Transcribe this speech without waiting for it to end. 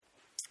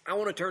I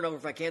want to turn over,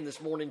 if I can,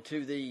 this morning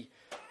to the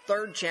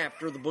third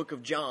chapter of the book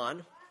of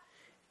John.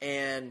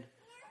 And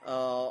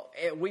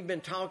we've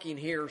been talking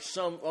here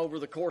some over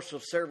the course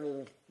of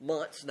several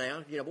months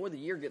now. You know, boy, the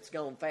year gets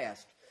gone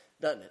fast,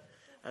 doesn't it?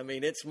 I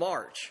mean, it's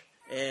March.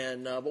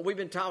 And but we've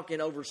been talking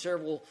over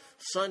several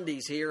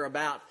Sundays here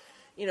about,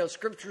 you know,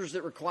 scriptures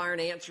that require an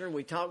answer. And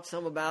we talked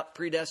some about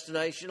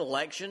predestination,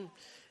 election,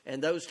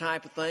 and those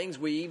type of things.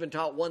 We even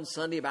talked one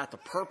Sunday about the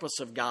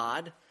purpose of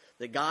God,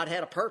 that God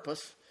had a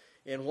purpose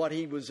in what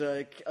he was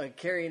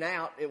carrying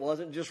out. It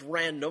wasn't just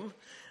random.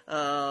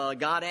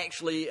 God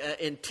actually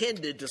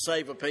intended to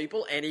save a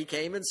people, and he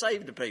came and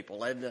saved a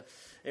people. And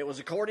it was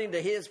according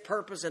to his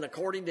purpose and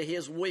according to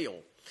his will.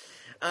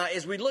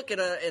 As we look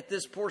at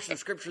this portion of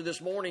Scripture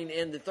this morning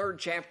in the third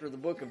chapter of the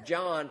book of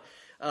John,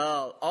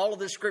 all of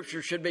this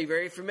Scripture should be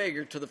very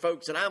familiar to the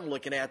folks that I'm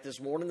looking at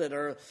this morning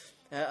that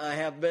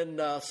have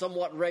been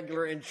somewhat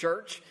regular in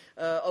church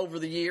over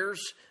the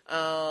years.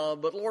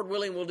 But Lord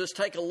willing, we'll just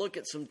take a look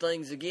at some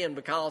things again,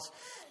 because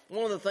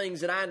one of the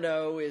things that I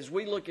know is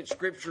we look at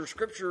Scripture.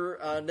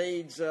 Scripture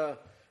needs,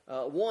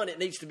 one, it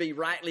needs to be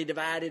rightly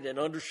divided and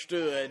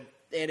understood.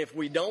 And if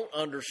we don't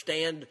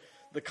understand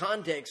the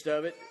context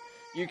of it,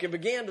 you can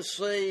begin to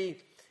see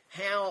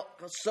how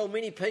so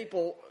many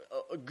people,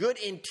 good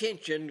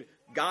intentioned,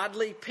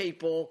 godly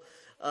people,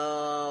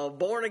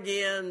 born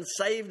again,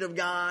 saved of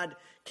God,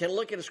 can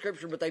look at a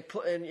scripture, but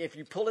and if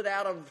you pull it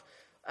out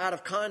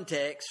of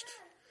context,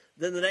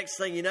 then the next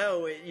thing you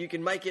know, you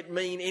can make it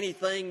mean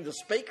anything the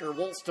speaker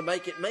wants to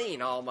make it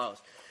mean,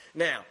 almost.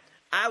 Now,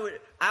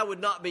 I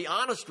would not be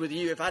honest with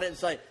you if I didn't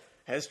say,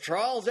 has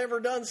Charles ever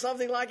done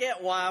something like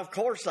that? Why, of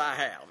course I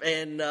have,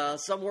 and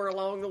somewhere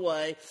along the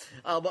way.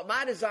 But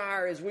my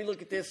desire as we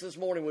look at this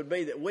morning would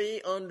be that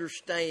we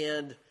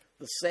understand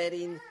the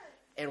setting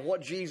and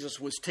what Jesus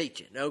was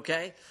teaching,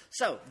 okay?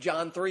 So,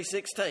 John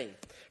 3:16.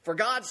 For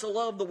God so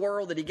loved the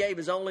world that he gave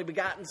his only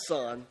begotten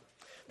Son,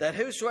 that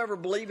whosoever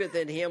believeth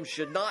in him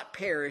should not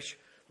perish,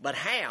 but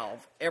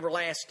have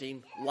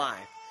everlasting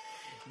life.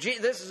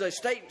 This is a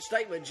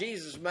statement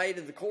Jesus made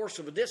in the course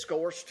of a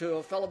discourse to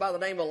a fellow by the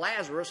name of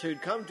Lazarus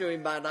who'd come to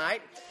him by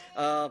night.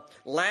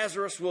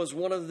 Lazarus was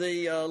one of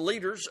the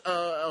leaders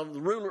of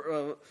the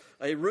ruler,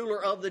 a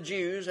ruler of the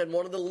Jews, and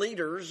one of the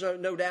leaders,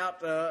 no doubt,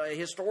 a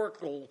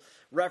historical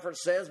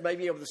reference says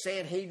maybe of the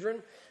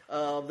Sanhedrin,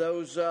 of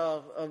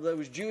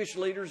those Jewish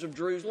leaders of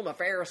Jerusalem, a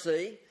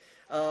Pharisee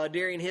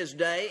during his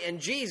day. And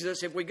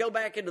Jesus, if we go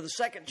back into the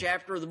second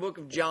chapter of the book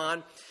of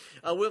John,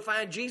 we'll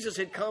find Jesus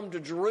had come to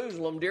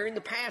Jerusalem during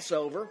the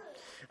Passover.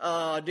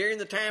 During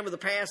the time of the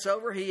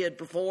Passover, he had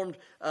performed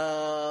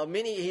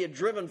he had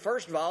driven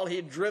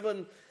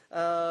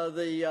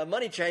the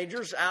money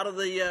changers out of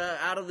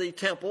the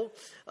temple,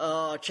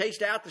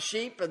 chased out the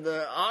sheep and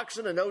the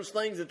oxen and those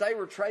things that they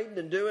were trading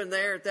and doing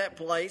there at that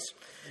place.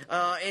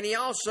 And he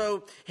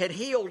also had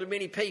healed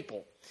many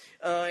people.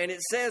 And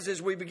it says,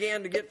 as we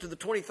began to get to the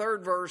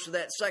 23rd verse of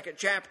that second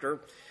chapter,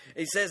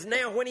 it says,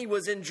 now when he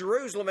was in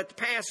Jerusalem at the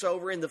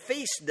Passover in the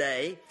feast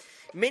day,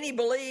 many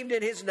believed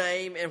in his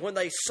name, and when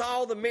they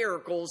saw the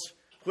miracles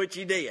which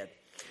he did.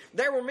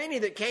 There were many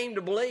that came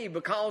to believe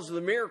because of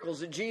the miracles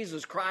that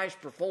Jesus Christ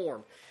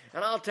performed.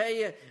 And I'll tell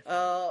you,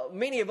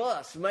 many of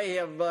us may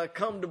have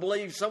come to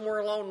believe somewhere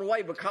along the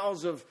way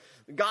because of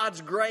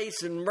God's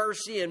grace and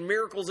mercy and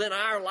miracles in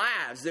our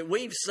lives that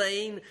we've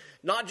seen,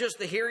 not just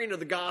the hearing of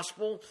the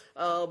gospel,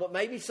 but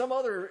maybe some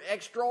other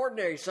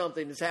extraordinary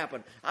something that's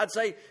happened. I'd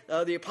say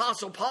the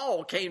Apostle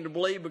Paul came to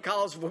believe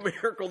because of a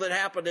miracle that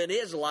happened in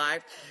his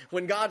life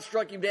when God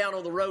struck him down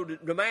on the road to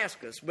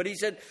Damascus. But he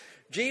said,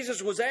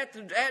 Jesus was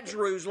at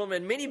Jerusalem,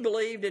 and many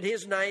believed in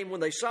his name when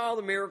they saw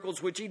the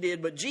miracles which he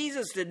did. But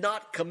Jesus did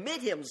not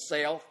commit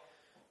himself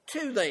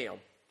to them,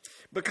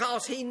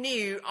 because he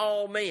knew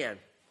all men,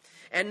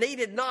 and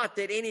needed not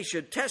that any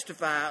should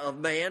testify of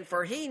man,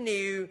 for he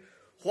knew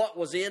what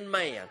was in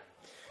man.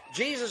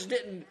 Jesus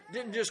didn't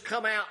just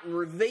come out and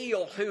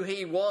reveal who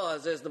he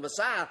was as the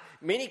Messiah.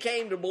 Many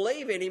came to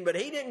believe in him, but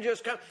he didn't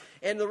just come.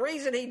 And the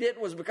reason he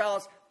didn't was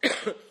because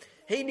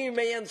he knew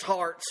men's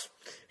hearts.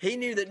 He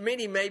knew that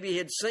many maybe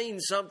had seen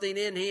something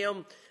in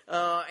him,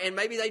 and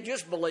maybe they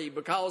just believed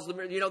because,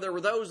 there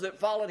were those that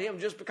followed him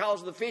just because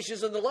of the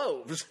fishes and the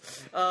loaves,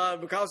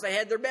 because they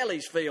had their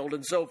bellies filled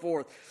and so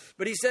forth.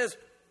 But he says,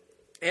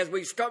 as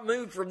we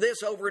move from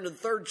this over into the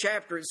third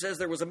chapter, it says,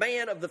 there was a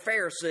man of the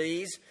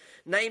Pharisees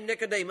named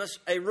Nicodemus,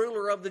 a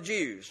ruler of the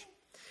Jews.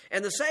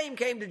 And the same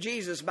came to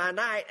Jesus by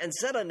night and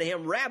said unto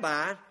him,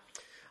 Rabbi,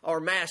 or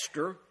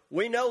Master,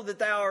 we know that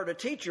thou art a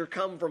teacher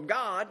come from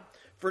God,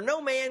 for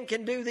no man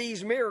can do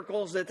these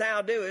miracles that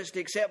thou doest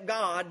except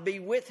God be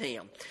with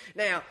him.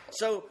 Now,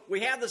 so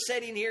we have the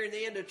setting here in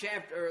the end of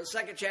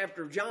second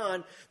chapter of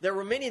John. There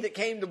were many that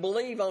came to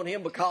believe on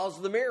him because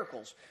of the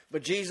miracles,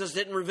 but Jesus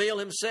didn't reveal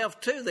himself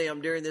to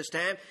them during this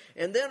time.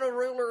 And then a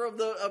ruler of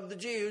the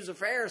Jews, a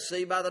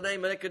Pharisee by the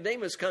name of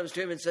Nicodemus, comes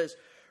to him and says,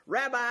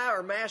 Rabbi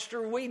or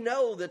Master, we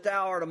know that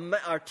thou art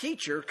our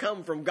teacher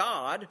come from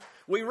God.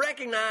 We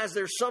recognize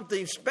there's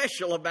something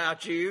special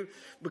about you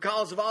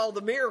because of all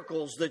the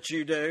miracles that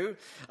you do.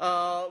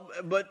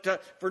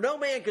 But for no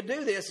man could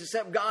do this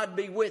except God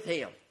be with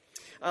him.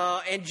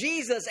 And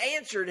Jesus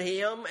answered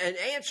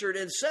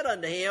and said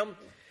unto him,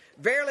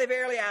 Verily,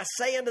 verily, I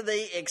say unto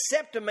thee,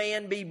 except a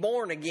man be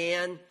born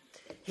again,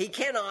 he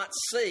cannot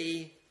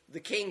see the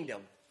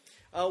kingdom.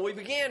 We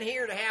began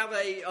here to have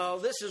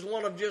this is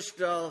one of just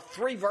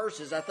 3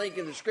 verses, I think,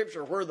 in the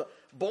Scripture where the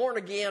born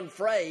again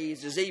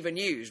phrase is even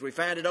used. We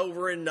find it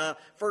over in 1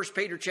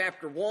 Peter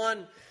chapter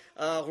 1,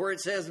 where it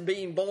says,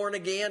 being born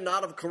again,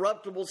 not of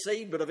corruptible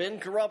seed, but of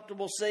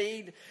incorruptible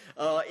seed,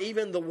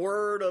 even the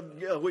word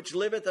of which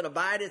liveth and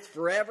abideth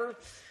forever.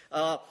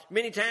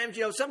 Many times,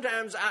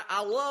 sometimes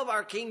I love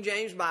our King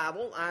James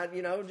Bible,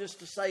 just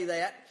to say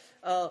that.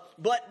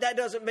 But that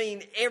doesn't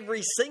mean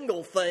every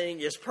single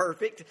thing is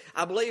perfect.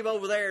 I believe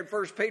over there in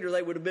 1 Peter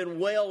they would have been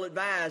well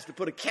advised to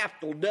put a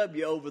capital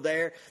W over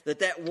there,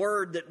 that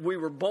word that we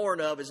were born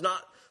of is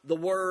not the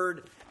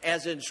word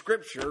as in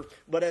Scripture,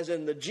 but as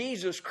in the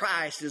Jesus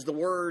Christ is the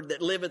word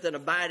that liveth and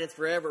abideth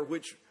forever,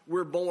 which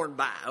we're born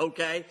by,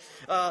 okay?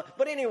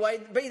 But anyway,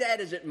 be that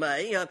as it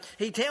may,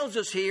 he tells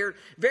us here,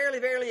 Verily,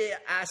 verily,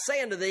 I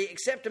say unto thee,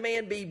 except a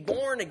man be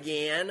born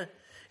again.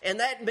 And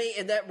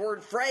that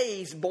word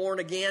phrase, born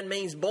again,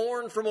 means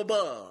born from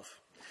above.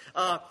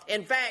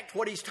 In fact,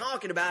 what he's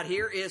talking about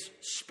here is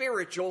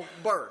spiritual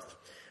birth.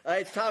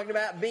 It's talking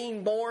about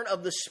being born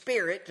of the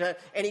Spirit,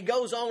 and he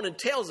goes on and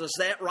tells us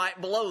that right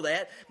below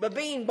that. But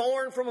being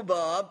born from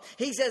above,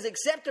 he says,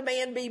 except a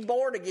man be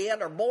born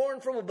again or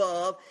born from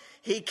above,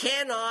 he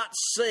cannot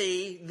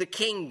see the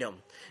kingdom.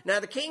 Now,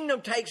 the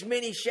kingdom takes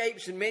many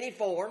shapes and many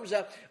forms,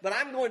 but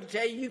I'm going to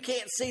tell you, you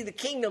can't see the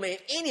kingdom in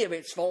any of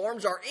its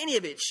forms or any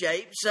of its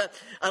shapes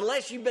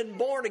unless you've been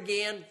born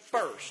again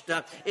first.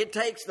 It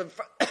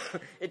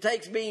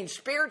takes being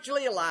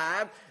spiritually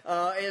alive,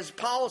 as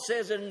Paul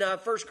says in 1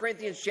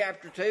 Corinthians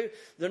chapter 2,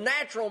 the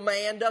natural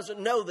man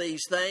doesn't know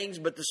these things,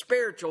 but the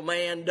spiritual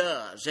man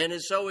does. And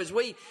so as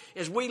we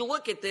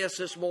look at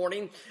this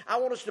morning, I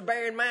want us to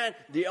bear in mind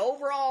the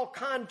overall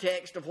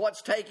context of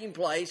what's taking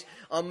place.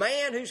 A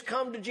man who's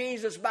come to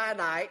Jesus by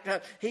night,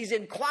 he's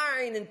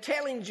inquiring and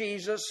telling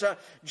Jesus,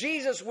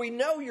 Jesus, we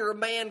know you're a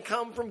man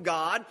come from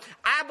God.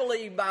 I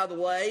believe, by the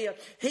way,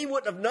 he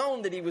wouldn't have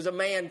known that he was a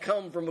man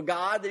come from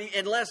God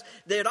unless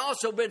there had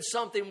also been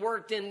something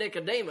worked in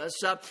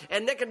Nicodemus.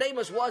 And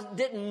Nicodemus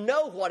didn't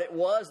know what it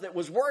was that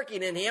was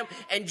working in him.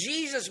 And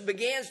Jesus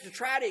begins to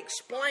try to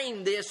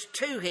explain this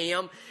to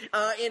him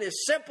in as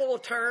simple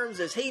terms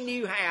as he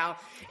knew how.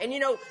 And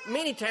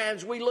many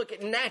times we look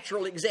at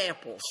natural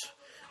examples.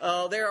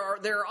 There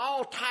are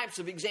all types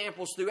of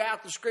examples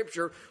throughout the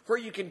Scripture where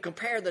you can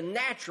compare the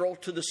natural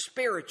to the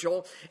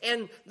spiritual,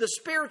 and the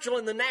spiritual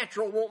and the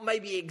natural won't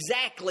maybe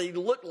exactly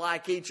look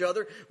like each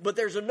other, but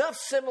there's enough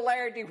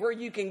similarity where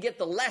you can get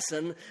the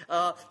lesson.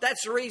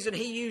 That's the reason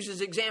he uses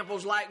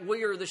examples like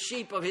we are the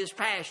sheep of his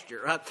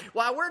pasture.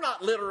 While we're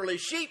not literally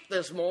sheep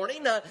this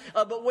morning,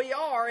 but we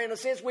are, in a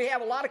sense, we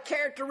have a lot of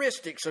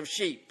characteristics of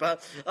sheep.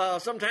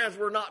 Sometimes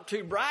we're not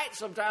too bright,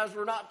 sometimes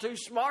we're not too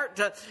smart.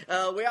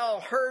 We all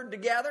herd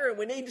together, and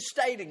we need to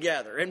stay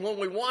together. And when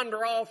we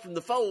wander off from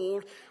the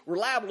fold, we're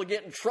liable to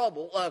get in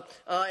trouble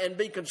and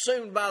be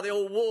consumed by the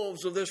old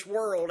wolves of this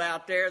world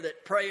out there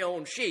that prey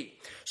on sheep.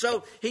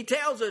 So he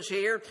tells us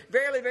here,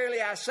 Verily,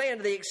 verily, I say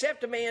unto thee,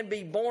 except a man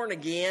be born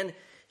again,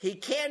 he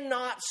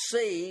cannot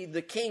see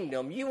the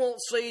kingdom. You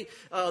won't see,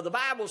 the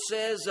Bible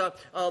says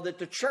that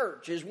the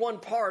church is one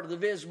part of the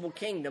visible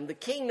kingdom. The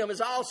kingdom is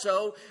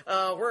also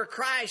where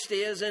Christ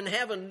is in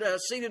heaven,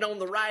 seated on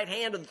the right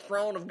hand of the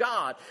throne of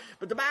God.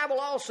 But the Bible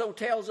also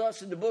tells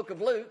us in the book of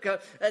Luke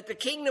that the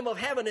kingdom of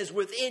heaven is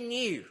within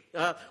you.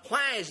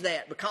 Why is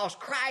that? Because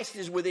Christ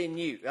is within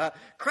you.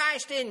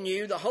 Christ in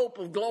you, the hope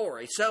of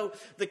glory. So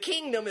the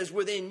kingdom is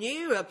within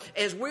you.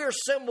 As we're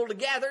assembled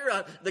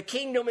together, the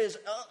kingdom is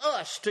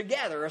us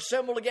together,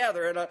 assembled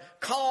together in a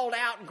called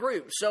out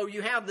group. So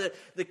you have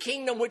the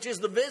kingdom, which is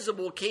the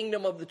visible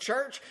kingdom of the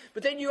church,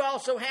 but then you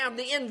also have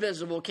the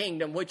invisible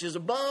kingdom, which is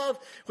above,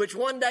 which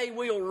one day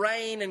we'll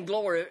reign and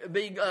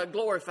be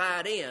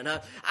glorified in.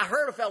 I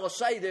heard a fellow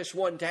say this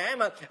one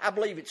time. I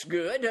believe it's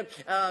good,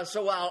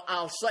 so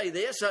I'll say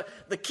this.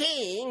 The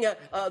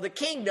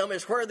kingdom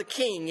is where the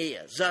king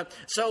is.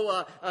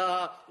 So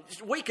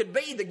we could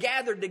be the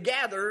gathered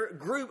together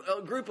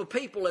group of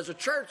people as a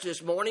church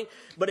this morning,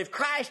 but if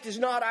Christ is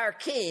not our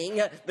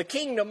king, the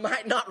kingdom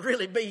might not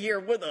really be here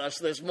with us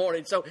this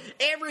morning. So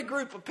every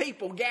group of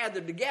people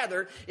gathered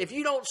together, if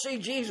you don't see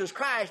Jesus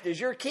Christ as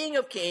your King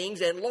of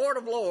Kings and Lord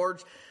of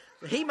Lords,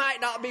 he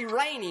might not be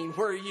reigning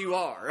where you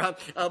are.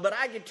 But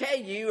I can tell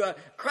you,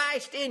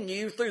 Christ in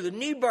you through the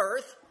new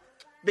birth,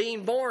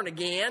 being born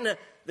again,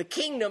 the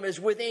kingdom is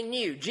within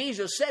you.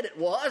 Jesus said it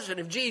was, and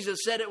if Jesus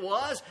said it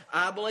was,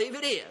 I believe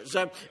it is.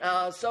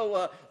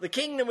 So the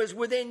kingdom is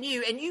within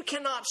you, and you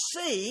cannot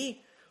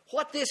see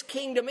what this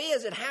kingdom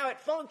is and how it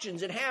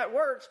functions and how it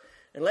works,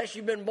 unless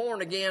you've been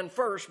born again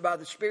first by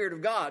the Spirit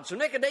of God. So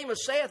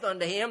Nicodemus saith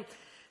unto him,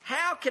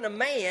 how can a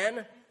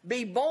man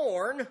be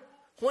born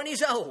when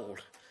he's old?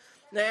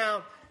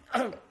 Now,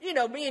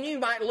 me and you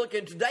might look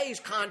at today's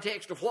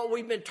context of what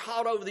we've been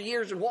taught over the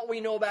years and what we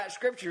know about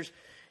Scriptures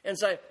and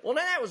say, well,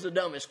 now that was the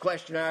dumbest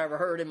question I ever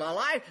heard in my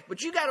life.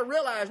 But you got to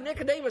realize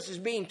Nicodemus is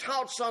being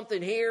taught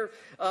something here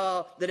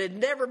that had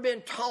never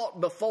been taught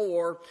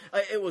before.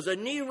 It was a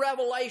new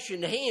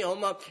revelation to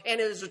him. And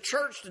as a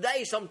church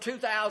today, some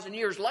 2,000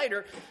 years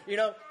later,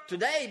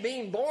 today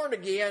being born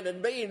again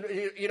and being,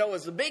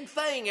 is the big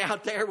thing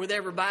out there with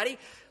everybody.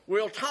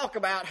 We'll talk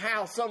about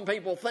how some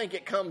people think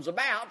it comes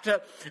about,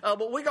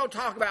 but we're going to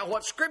talk about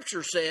what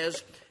Scripture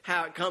says,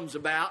 how it comes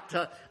about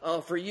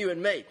for you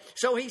and me.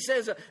 So he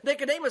says,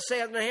 Nicodemus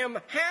said unto him,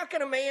 how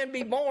can a man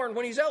be born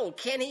when he's old?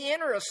 Can he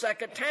enter a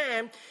second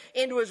time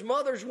into his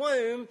mother's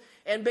womb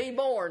and be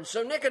born?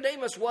 So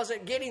Nicodemus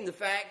wasn't getting the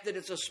fact that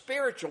it's a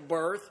spiritual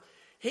birth.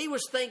 He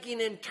was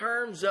thinking in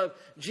terms of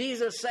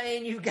Jesus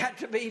saying you've got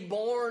to be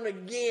born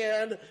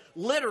again,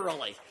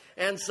 literally.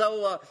 And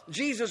so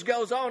Jesus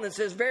goes on and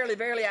says, verily,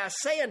 verily, I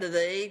say unto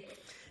thee,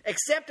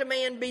 except a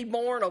man be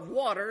born of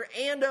water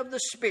and of the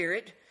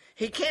Spirit,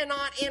 he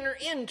cannot enter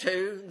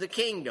into the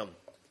kingdom.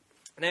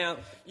 Now,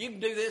 you can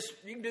do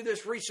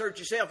this research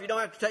yourself. You don't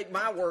have to take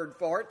my word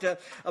for it.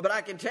 But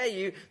I can tell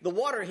you, the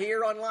water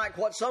here, unlike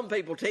what some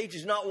people teach,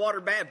 is not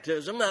water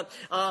baptism. And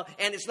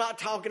it's not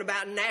talking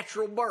about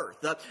natural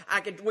birth.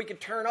 We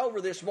could turn over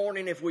this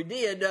morning, if we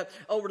did,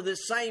 over to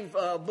this same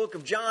book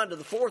of John to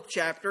the 4th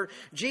chapter.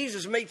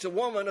 Jesus meets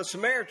a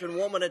Samaritan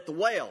woman at the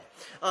well.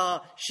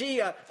 She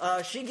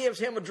gives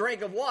him a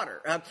drink of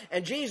water.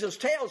 And Jesus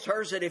tells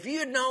her that if you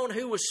had known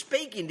who was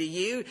speaking to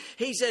you,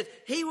 he said,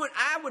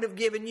 I would have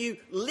given you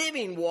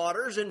living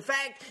waters. In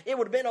fact, it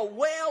would have been a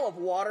well of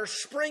water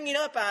springing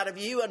up out of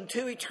you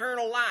unto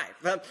eternal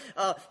life.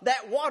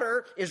 That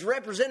water is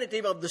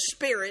representative of the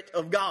Spirit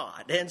of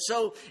God. And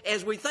so,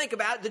 as we think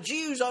about it, the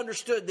Jews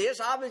understood this.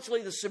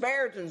 Obviously, the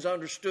Samaritans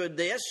understood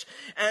this.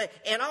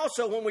 And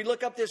also, when we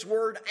look up this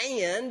word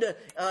and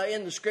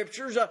in the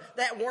Scriptures,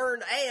 that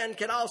word and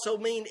can also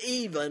mean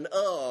even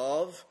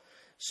of.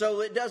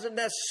 So it doesn't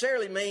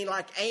necessarily mean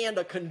like and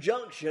a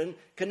conjunction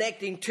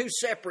connecting two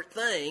separate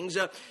things.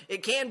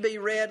 It can be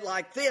read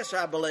like this,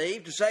 I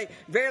believe, to say,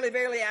 verily,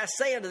 verily, I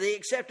say unto thee,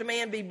 except a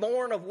man be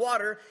born of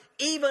water,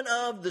 even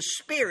of the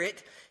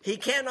Spirit, he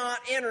cannot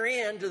enter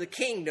into the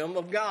kingdom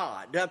of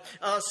God.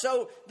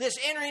 So this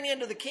entering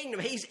into the kingdom,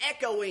 he's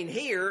echoing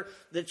here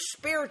that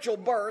spiritual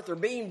birth or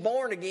being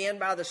born again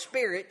by the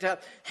Spirit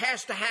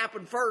has to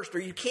happen first, or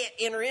you can't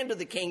enter into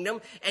the kingdom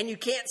and you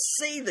can't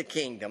see the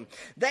kingdom.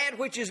 That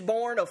which is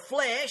born of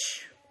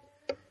flesh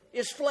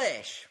is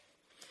flesh.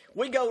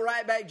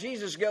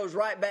 Jesus goes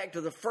right back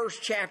to the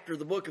first chapter of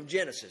the book of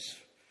Genesis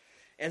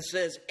and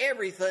says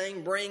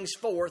everything brings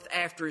forth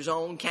after his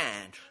own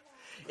kind.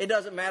 It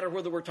doesn't matter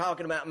whether we're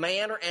talking about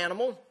man or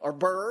animal or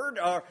bird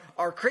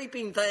or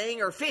creeping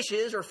thing or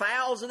fishes or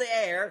fowls of the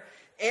air.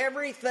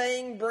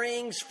 Everything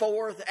brings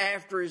forth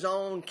after his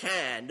own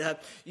kind.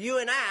 You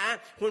and I,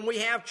 when we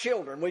have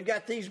children, we've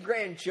got these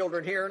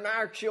grandchildren here and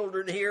our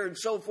children here and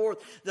so forth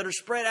that are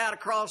spread out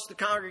across the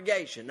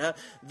congregation.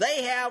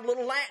 They have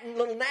little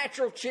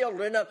natural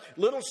children,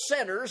 little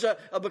sinners,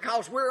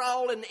 because we're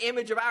all in the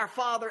image of our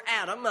father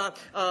Adam,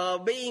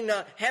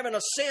 having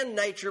a sin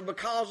nature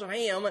because of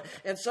him.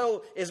 And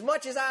so, as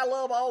much as I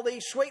love all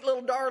these sweet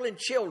little darling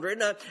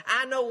children,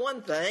 I know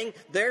one thing: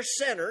 they're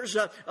sinners,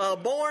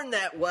 born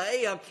that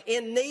way.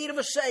 In need of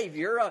a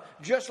Savior,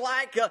 just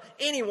like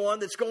anyone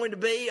that's going to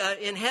be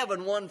in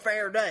heaven one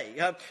fair day.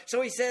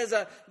 So he says,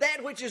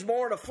 that which is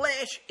born of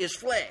flesh is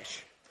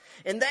flesh,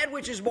 and that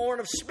which is born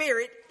of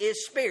spirit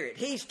is spirit.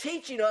 He's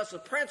teaching us a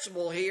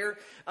principle here.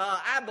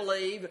 I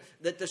believe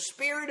that the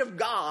Spirit of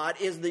God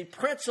is the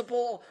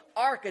principal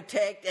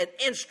architect and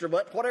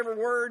instrument, whatever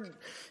word,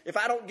 if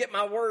I don't get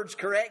my words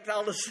correct,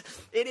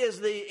 it is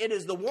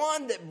the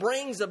one that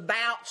brings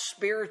about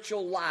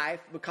spiritual life,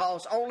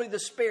 because only the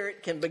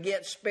Spirit can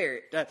beget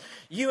spirit.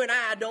 You and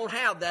I don't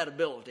have that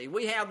ability.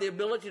 We have the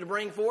ability to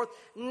bring forth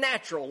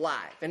natural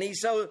life. And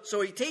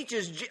so he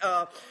teaches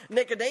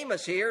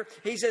Nicodemus here.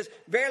 He says,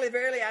 verily,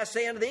 verily, I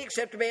say unto thee,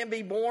 except a man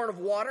be born of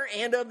water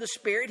and of the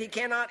Spirit, he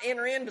cannot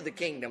enter into the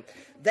kingdom.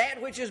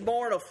 That which is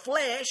born of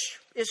flesh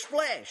is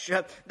flesh.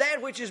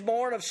 That which is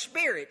born of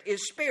spirit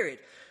is spirit.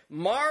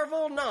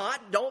 Marvel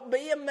not, don't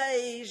be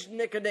amazed,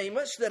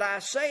 Nicodemus, that I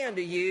say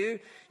unto you,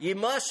 you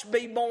must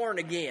be born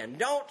again.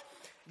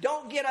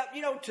 Don't get up.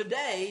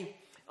 Today,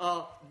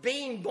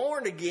 being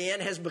born again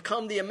has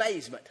become the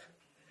amazement.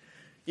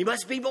 You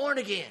must be born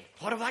again.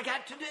 What have I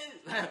got to do?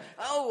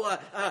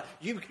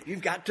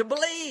 You've got to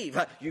believe.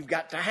 You've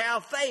got to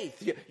have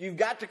faith. You've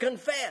got to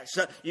confess.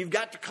 You've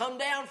got to come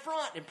down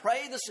front and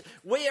pray.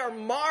 We are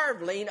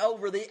marveling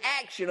over the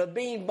action of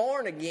being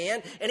born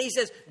again. And he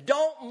says,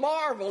 don't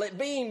marvel at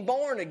being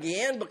born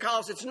again,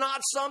 because it's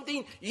not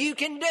something you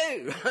can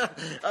do.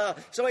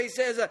 So he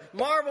says,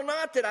 marvel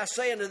not that I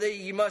say unto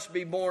thee, you must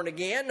be born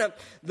again.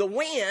 The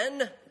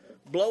wind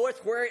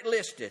bloweth where it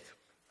listeth.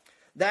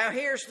 Thou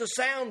hearest the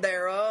sound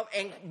thereof,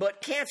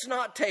 but canst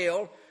not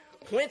tell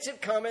whence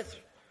it cometh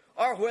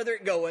or whither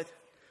it goeth.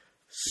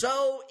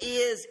 So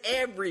is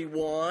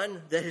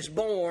everyone that is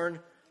born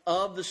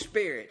of the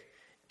Spirit.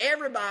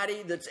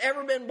 Everybody that's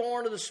ever been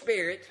born of the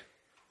Spirit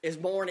is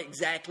born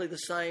exactly the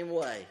same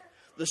way.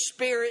 The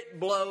Spirit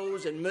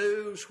blows and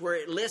moves where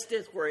it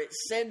listeth, where it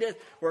sendeth,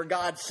 where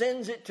God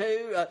sends it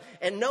to,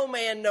 and no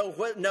man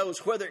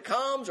knows whether it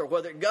comes or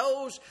whether it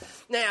goes.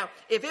 Now,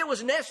 if it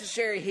was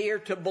necessary here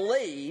to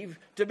believe,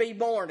 to be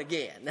born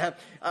again,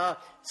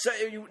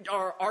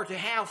 or to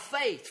have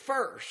faith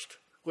first,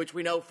 which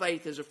we know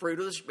faith is a fruit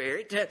of the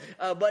Spirit,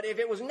 but if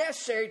it was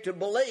necessary to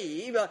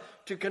believe,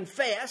 to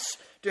confess,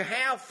 to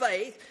have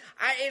faith,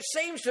 it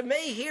seems to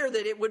me here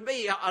that it would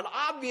be an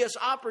obvious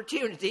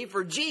opportunity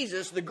for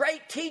Jesus, the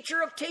great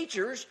teacher of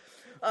teachers,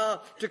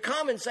 to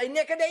come and say,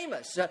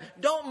 Nicodemus,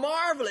 don't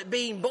marvel at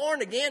being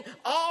born again.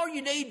 All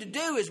you need to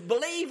do is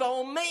believe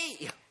on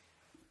me.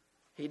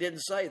 He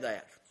didn't say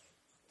that.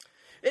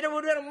 It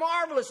would have been a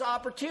marvelous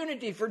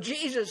opportunity for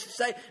Jesus to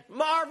say,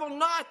 marvel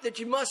not that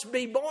you must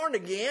be born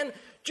again.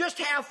 Just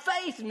have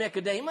faith,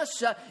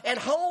 Nicodemus, and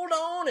hold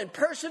on and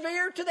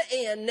persevere to the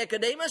end,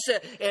 Nicodemus,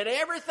 and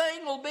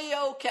everything will be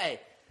okay.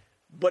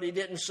 But he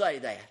didn't say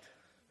that.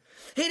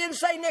 He didn't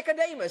say,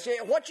 Nicodemus,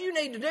 what you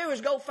need to do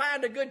is go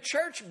find a good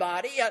church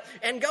body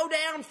and go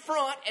down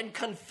front and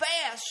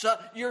confess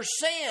your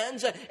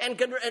sins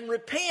and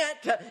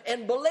repent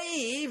and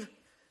believe,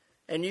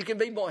 and you can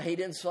be born. He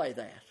didn't say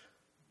that.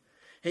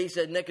 He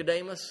said,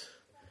 Nicodemus,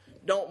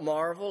 don't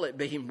marvel at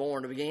being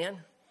born again.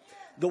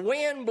 The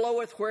wind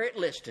bloweth where it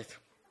listeth,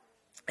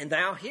 and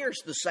thou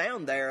hearest the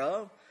sound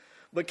thereof,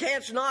 but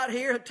canst not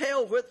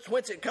tell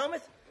whence it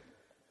cometh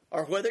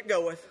or whither it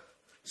goeth.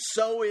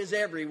 So is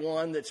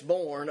everyone that's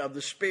born of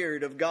the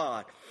Spirit of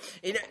God.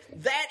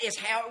 That is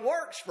how it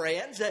works,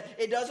 friends.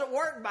 It doesn't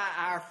work by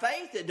our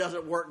faith. It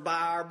doesn't work by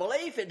our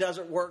belief. It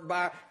doesn't work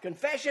by our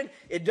confession.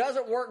 It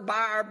doesn't work by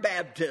our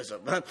baptism.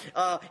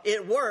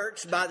 It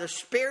works by the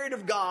Spirit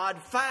of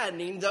God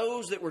finding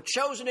those that were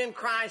chosen in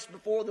Christ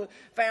before the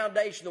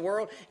foundation of the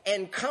world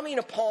and coming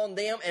upon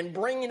them and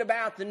bringing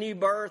about the new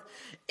birth,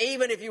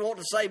 even if you want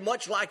to say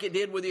much like it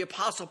did with the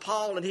Apostle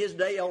Paul in his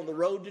day on the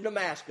road to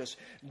Damascus.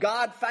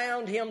 God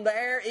found him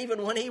there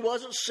even when he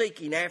wasn't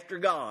seeking after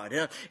God.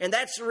 And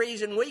that's the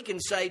reason we can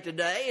say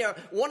today,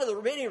 one of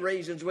the many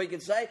reasons we can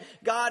say,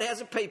 God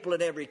has a people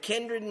in every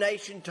kindred,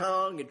 nation,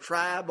 tongue, and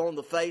tribe on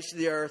the face of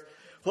the earth.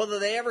 Whether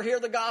they ever hear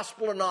the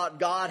gospel or not,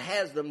 God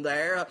has them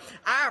there.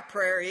 Our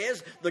prayer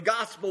is the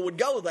gospel would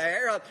go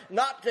there,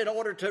 not in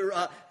order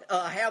to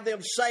have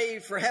them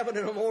saved for heaven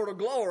and immortal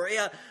glory,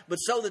 but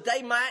so that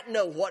they might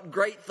know what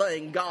great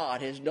thing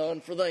God has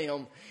done for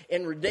them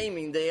in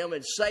redeeming them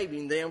and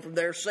saving them from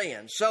their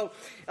sins. So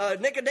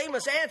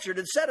Nicodemus answered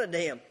and said unto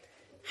him,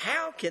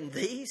 how can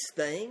these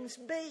things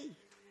be?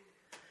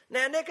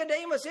 Now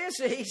Nicodemus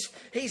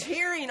he's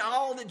hearing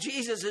all that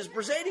Jesus is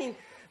presenting,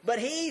 but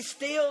he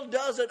still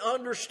doesn't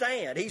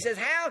understand. He says,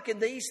 how can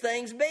these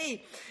things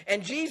be?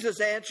 And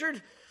Jesus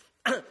answered,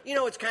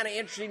 it's kind of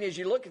interesting as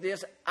you look at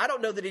this. I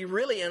don't know that he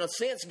really, in a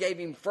sense, gave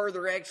him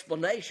further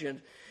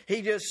explanation.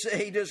 He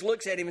just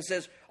looks at him and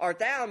says, art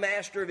thou a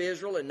master of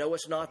Israel and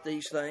knowest not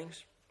these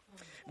things?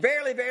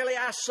 Verily, verily,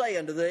 I say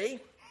unto thee,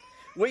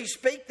 we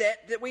speak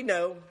that we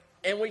know,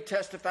 and we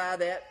testify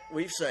that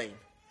we've seen.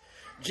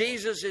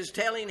 Jesus is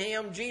telling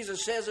him,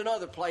 Jesus says in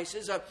other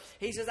places,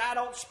 he says, I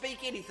don't speak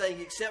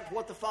anything except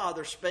what the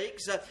Father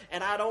speaks,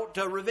 and I don't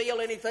reveal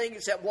anything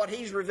except what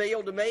he's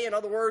revealed to me. In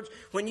other words,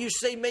 when you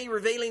see me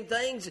revealing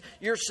things,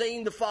 you're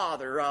seeing the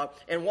Father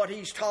and what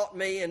he's taught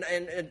me and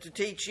to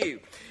teach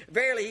you.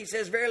 Verily, he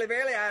says, verily,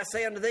 verily, I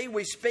say unto thee,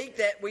 we speak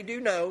that we do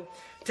know,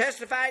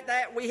 testify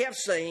that we have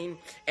seen,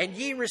 and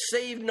ye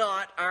receive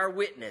not our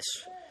witness.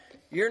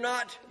 You're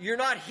not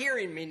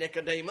hearing me,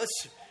 Nicodemus.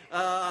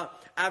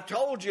 I've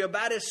told you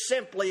about as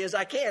simply as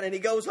I can. And he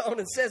goes on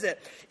and says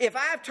it. If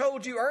I've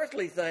told you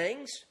earthly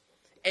things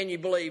and you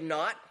believe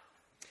not,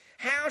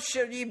 how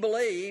shall ye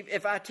believe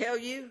if I tell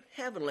you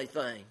heavenly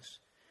things?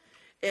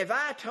 If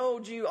I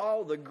told you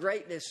all the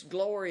greatness,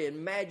 glory,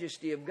 and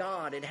majesty of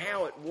God and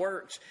how it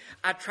works,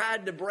 I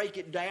tried to break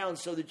it down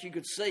so that you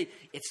could see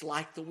it's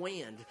like the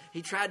wind.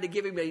 He tried to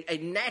give him a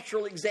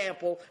natural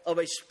example of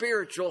a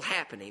spiritual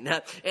happening.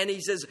 And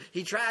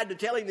he tried to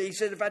tell him, he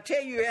said, if I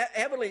tell you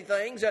heavenly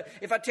things,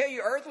 if I tell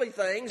you earthly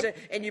things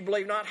and you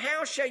believe not,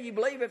 how shall you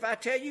believe if I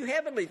tell you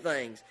heavenly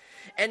things?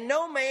 And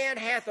no man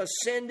hath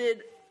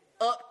ascended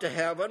up to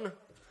heaven,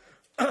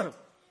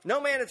 no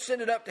man hath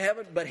ascended up to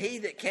heaven, but he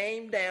that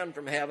came down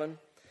from heaven,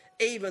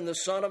 even the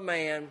Son of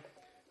Man,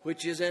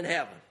 which is in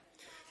heaven.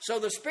 So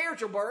the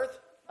spiritual birth,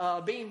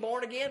 being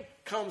born again,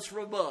 comes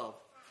from above.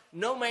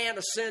 no man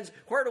ascends.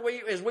 Where do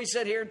we, as we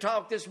sit here and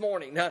talk this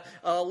morning,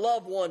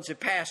 loved ones have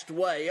passed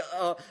away.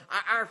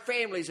 Our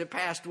families have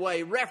passed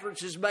away.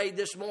 References made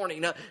this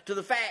morning to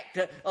the fact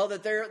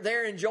that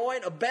they're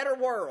enjoying a better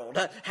world.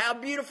 How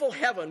beautiful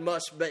heaven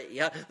must be.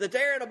 That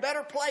they're in a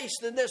better place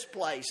than this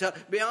place,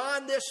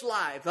 beyond this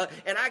life.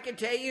 And I can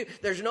tell you,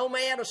 there's no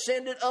man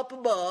ascended up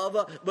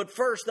above, but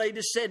first they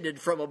descended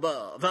from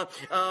above.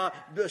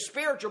 The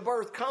spiritual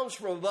birth comes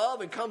from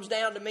above and comes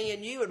down to me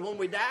and you, and when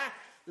we die,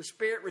 the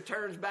Spirit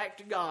returns back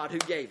to God who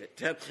gave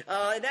it.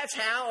 And that's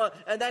how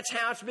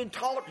it's been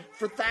taught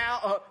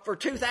for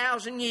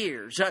 2,000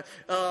 years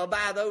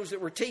by those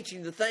that were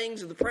teaching the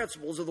things and the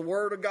principles of the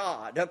Word of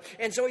God.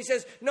 And so he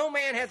says, no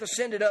man hath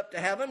ascended up to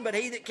heaven, but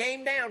he that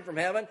came down from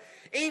heaven,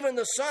 even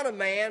the Son of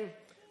Man,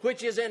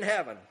 which is in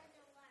heaven.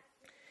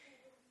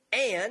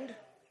 And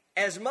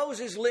as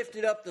Moses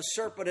lifted up the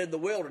serpent in the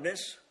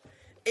wilderness,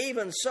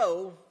 even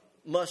so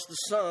must the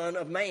Son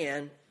of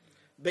Man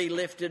be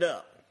lifted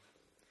up,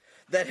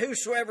 that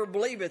whosoever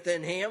believeth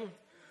in him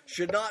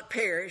should not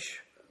perish,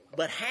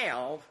 but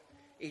have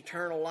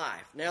eternal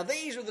life. Now,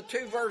 these are the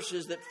two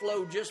verses that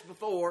flow just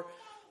before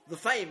the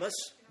famous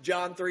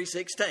John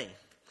 3:16.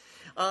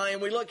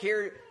 And we look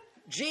here,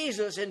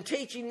 Jesus, in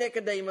teaching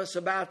Nicodemus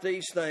about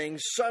these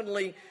things,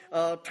 suddenly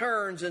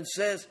turns and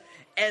says,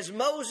 as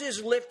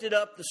Moses lifted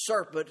up the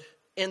serpent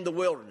in the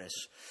wilderness.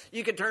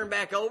 You can turn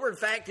back over. In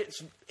fact,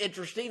 it's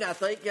interesting, I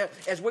think,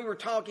 as we were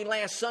talking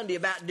last Sunday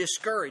about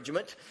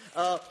discouragement,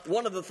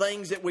 one of the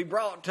things that we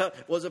brought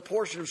was a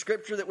portion of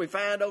Scripture that we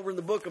find over in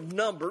the book of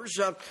Numbers,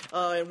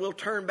 and we'll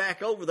turn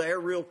back over there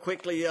real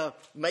quickly,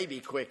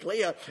 maybe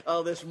quickly,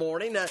 this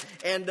morning,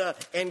 and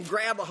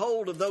grab a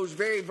hold of those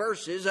very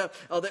verses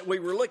that we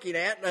were looking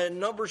at. In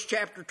Numbers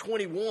chapter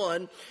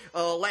 21,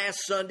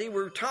 last Sunday, we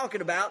were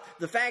talking about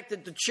the fact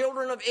that the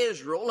children of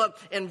Israel,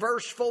 in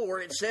verse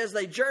 4, it says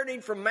they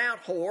journeyed from Mount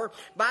Hor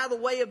by the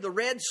way of the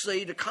Red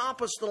Sea to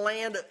compass the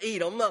land of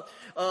Edom,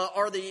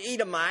 or the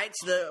Edomites,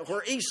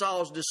 where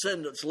Esau's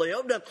descendants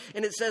lived.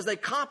 And it says they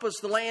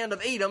compassed the land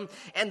of Edom,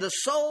 and the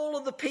soul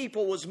of the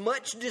people was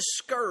much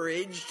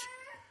discouraged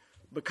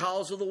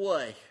because of the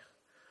way.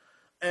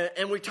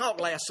 And we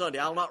talked last Sunday,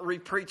 I'll not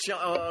re-preach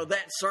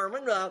that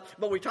sermon,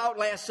 but we talked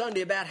last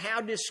Sunday about how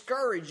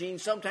discouraging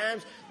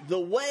sometimes the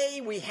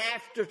way we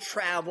have to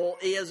travel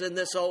is in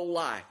this old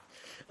life.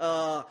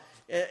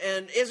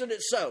 And isn't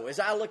it so? As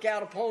I look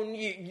out upon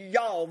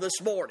y'all this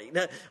morning,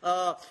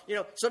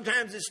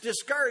 sometimes it's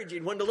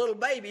discouraging when the little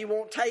baby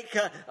won't take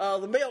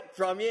the milk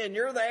from you, and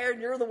you're there,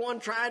 and you're the one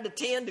trying to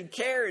tend and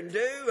care and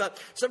do.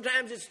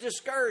 Sometimes it's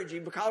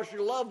discouraging because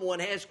your loved one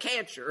has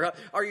cancer,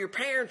 or your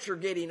parents are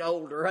getting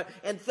older,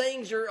 and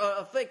things are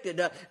affected.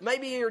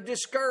 Maybe you're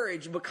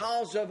discouraged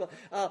because of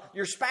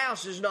your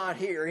spouse is not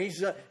here.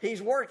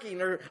 He's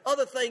working, or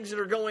other things that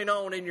are going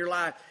on in your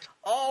life.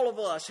 All of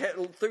us,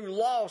 through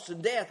loss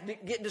and death,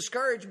 get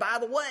discouraged by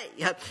the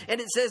way. And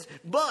it says,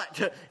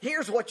 but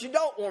here's what you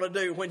don't want to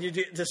do when you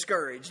get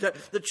discouraged.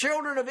 The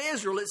children of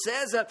Israel, it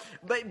says,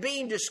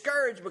 being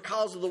discouraged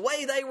because of the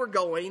way they were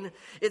going,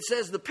 it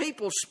says the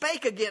people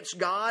spake against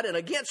God and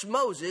against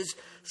Moses,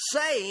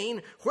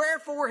 saying,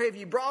 wherefore have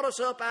you brought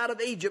us up out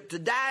of Egypt to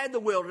die in the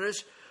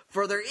wilderness?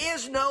 For there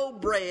is no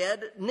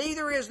bread,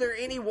 neither is there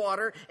any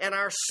water, and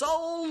our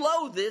soul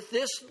loatheth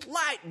this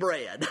light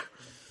bread.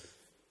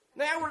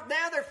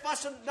 Now they're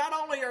fussing. Not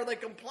only are they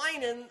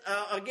complaining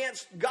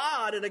against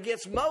God and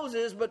against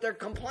Moses, but they're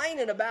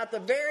complaining about the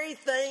very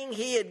thing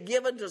he had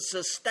given to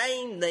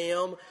sustain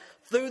them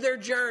through their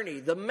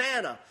journey, the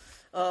manna,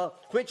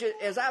 which,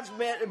 as I've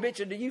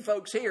mentioned to you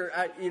folks here,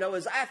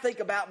 as I think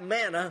about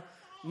manna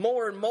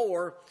more and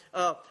more,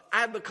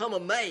 I've become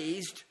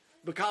amazed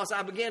because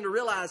I began to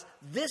realize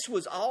this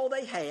was all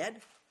they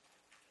had.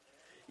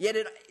 Yet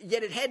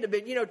it had to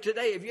be,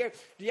 today,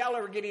 do y'all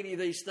ever get any of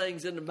these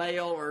things in the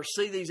mail or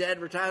see these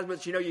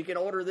advertisements? You can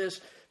order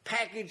this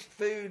packaged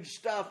food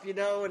stuff,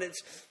 and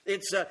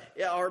it's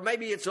or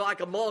maybe it's like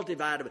a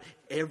multivitamin.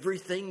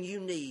 Everything you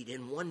need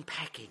in one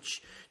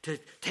package to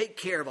take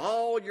care of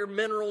all your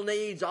mineral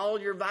needs, all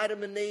your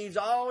vitamin needs,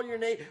 all your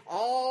needs,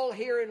 all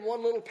here in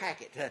one little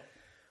packet.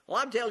 Well,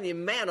 I'm telling you,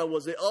 manna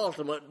was the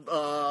ultimate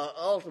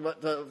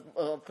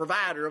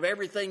provider of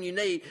everything you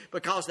need,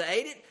 because they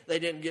ate it. They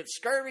didn't get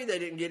scurvy. They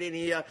didn't get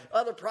any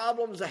other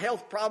problems,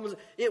 health problems.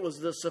 It was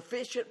the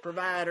sufficient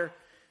provider.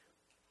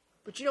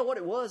 But you know what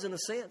it was in a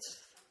sense?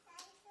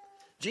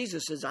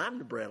 Jesus says, I'm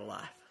the bread of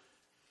life.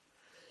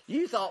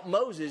 You thought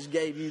Moses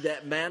gave you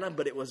that manna,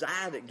 but it was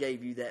I that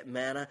gave you that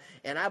manna.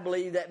 And I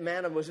believe that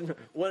manna was, in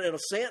a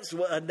sense,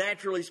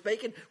 naturally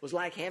speaking, was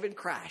like having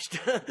Christ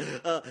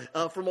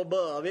from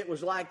above. It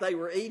was like they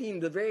were eating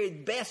the very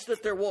best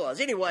that there was.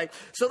 Anyway,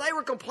 so they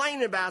were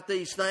complaining about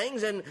these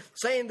things and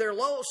saying their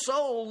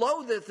soul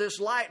loatheth this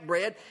light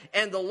bread.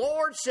 And the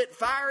Lord set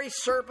fiery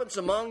serpents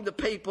among the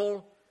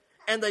people,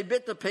 and they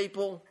bit the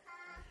people,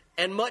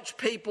 and much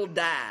people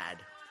died.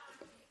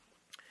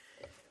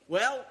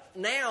 Well,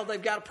 now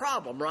they've got a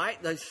problem, right?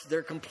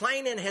 Their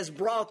complaining has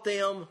brought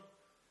them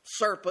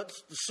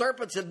serpents. The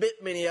serpents have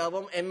bit many of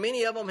them, and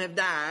many of them have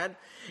died.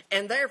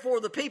 And therefore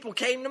the people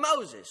came to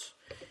Moses.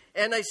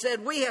 And they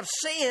said, we have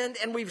sinned,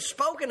 and we've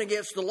spoken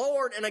against the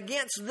Lord and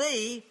against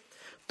thee.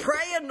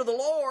 Pray unto the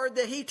Lord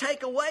that he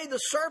take away the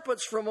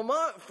serpents from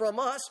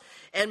us.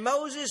 And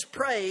Moses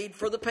prayed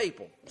for the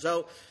people.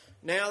 So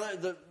now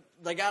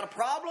they got a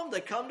problem.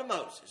 They come to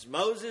Moses.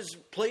 Moses,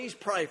 please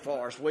pray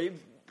for us. We've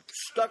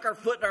stuck our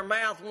foot in our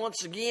mouth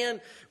once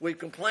again. We've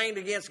complained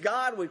against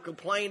God. We've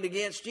complained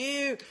against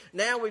you.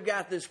 Now we've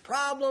got this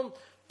problem.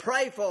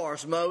 Pray for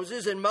us,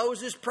 Moses. And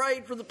Moses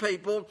prayed for the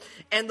people.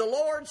 And the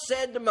Lord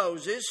said to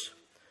Moses,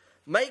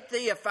 make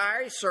thee a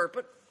fiery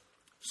serpent,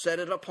 set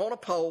it upon a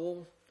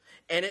pole,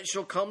 and it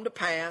shall come to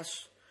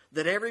pass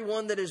that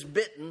everyone that is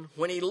bitten,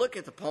 when he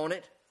looketh upon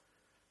it,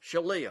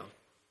 shall live.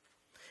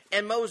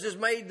 And Moses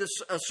made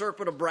a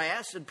serpent of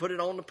brass and put it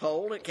on the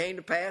pole. And it came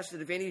to pass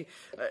that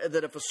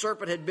if a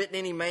serpent had bitten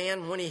any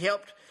man, when he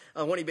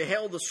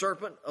beheld the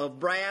serpent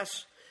of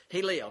brass,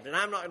 he lived. And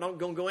I'm not going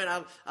to go in.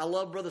 I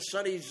love Brother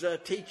Sonny's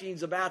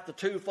teachings about the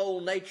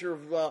twofold nature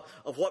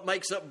of what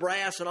makes up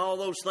brass and all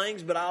those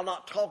things, but I'll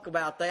not talk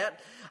about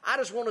that. I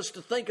just want us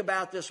to think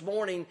about this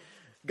morning.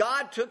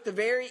 God took the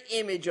very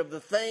image of the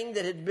thing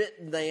that had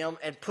bitten them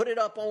and put it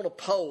up on a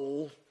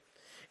pole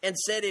and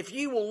said, if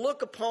you've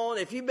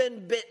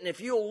been bitten,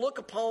 if you'll look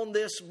upon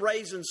this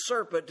brazen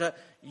serpent,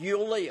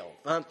 you'll live.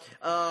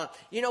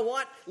 You know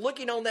what?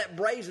 Looking on that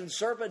brazen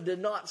serpent did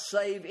not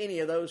save any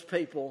of those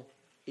people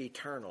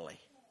eternally.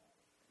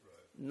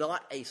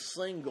 Not a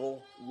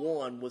single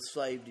one was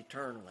saved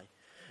eternally.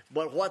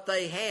 But what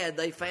they had,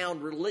 they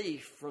found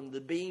relief from the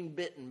being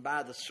bitten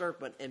by the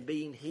serpent and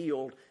being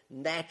healed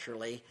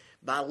naturally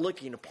by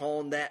looking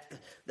upon that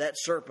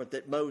serpent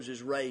that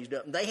Moses raised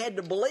up. And they had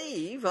to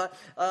believe.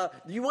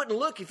 You wouldn't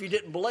look if you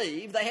didn't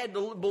believe. They had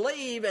to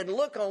believe and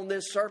look on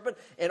this serpent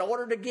in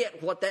order to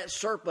get what that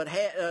serpent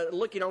had,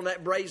 looking on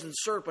that brazen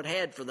serpent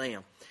had for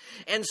them.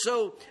 And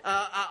so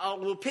I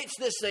will pitch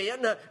this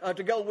in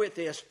to go with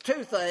this.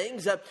 Two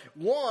things.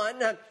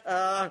 One,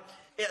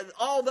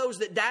 all those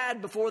that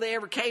died before they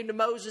ever came to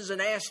Moses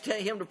and asked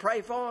him to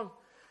pray for them,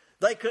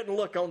 they couldn't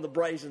look on the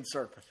brazen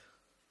serpent.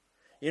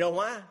 You know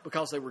why?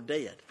 Because they were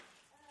dead.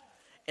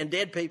 And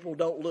dead people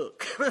don't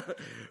look.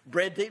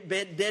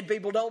 Dead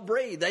people don't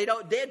breathe.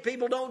 Dead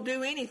people don't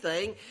do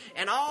anything.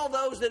 And all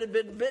those that have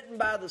been bitten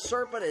by the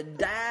serpent and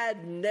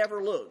died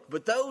never looked.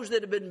 But those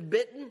that have been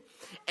bitten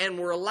and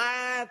were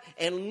alive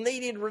and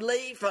needed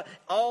relief,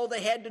 all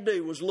they had to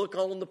do was look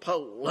on the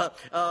pole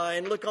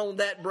and look on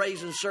that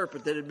brazen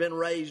serpent that had been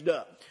raised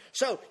up.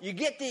 So you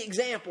get the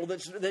example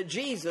that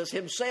Jesus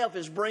himself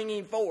is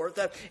bringing forth.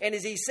 And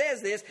as he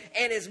says this,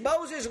 and as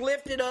Moses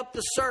lifted up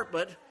the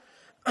serpent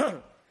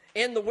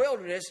in the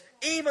wilderness,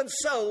 even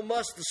so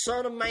must the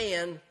Son of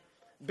Man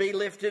be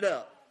lifted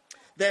up,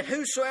 that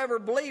whosoever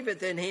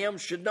believeth in him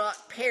should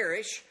not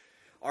perish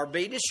or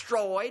be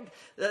destroyed.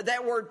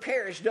 That word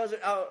perish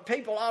doesn't,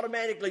 people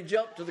automatically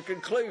jump to the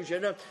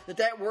conclusion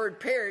that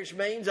word perish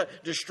means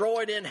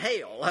destroyed in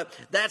hell.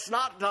 That's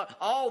not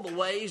all the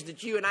ways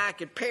that you and I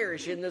could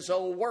perish in this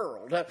old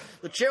world.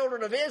 The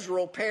children of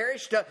Israel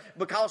perished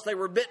because they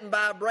were bitten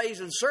by a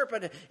brazen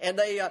serpent, and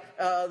they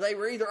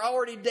were either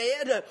already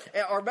dead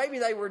or maybe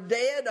they were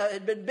dead,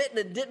 had been bitten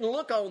and didn't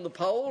look on the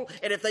pole.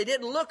 And if they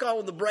didn't look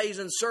on the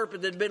brazen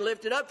serpent that had been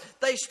lifted up,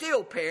 they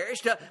still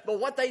perished.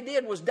 But what they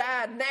did was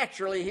died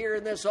naturally here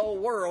in this old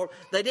world.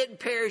 They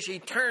didn't perish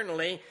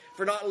eternally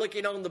for not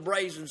looking on the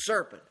brazen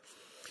serpent.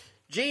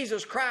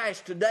 Jesus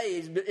Christ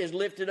today is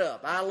lifted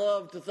up. I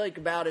love to think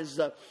about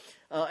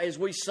as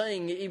we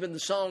sing even the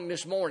song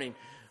this morning,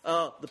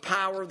 the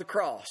power of the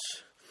cross.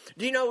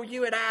 Do you know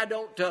you and I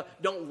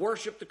don't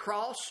worship the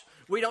cross?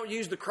 We don't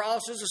use the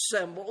cross as a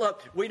symbol.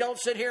 We don't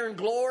sit here and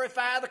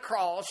glorify the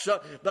cross.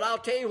 But I'll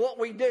tell you what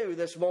we do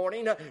this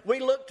morning. We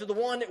look to the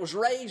one that was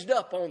raised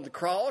up on the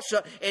cross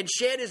and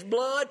shed his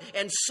blood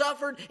and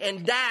suffered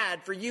and died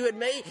for you and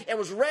me and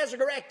was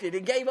resurrected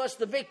and gave us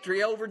the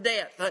victory over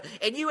death.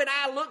 And you and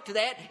I look to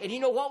that, and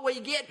you know what we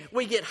get?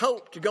 We get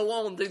hope to go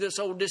on through this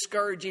old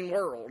discouraging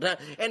world.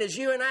 And as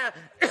you and I,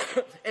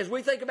 as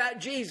we think about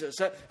Jesus,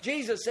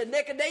 Jesus said,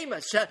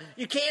 Nicodemus,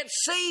 you can't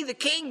see the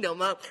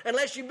kingdom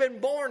unless you've been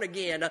born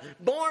again.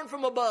 Born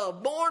from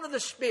above, born of the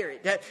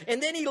Spirit.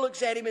 And then he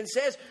looks at him and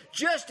says,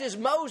 just as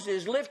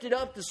Moses lifted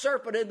up the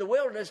serpent in the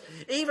wilderness,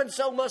 even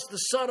so must the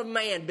Son of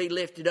Man be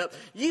lifted up.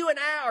 You and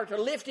I are to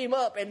lift him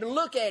up and to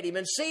look at him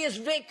and see his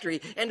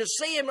victory and to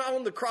see him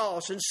on the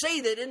cross and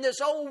see that in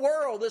this old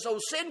world, this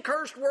old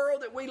sin-cursed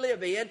world that we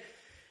live in,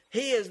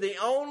 he is the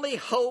only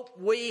hope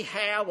we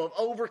have of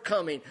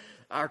overcoming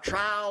our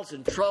trials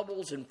and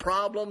troubles and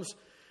problems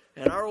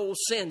and our old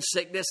sin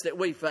sickness that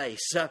we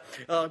face.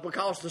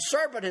 Because the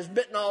serpent has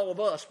bitten all of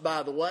us,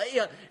 by the way.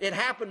 It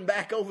happened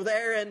back over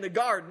there in the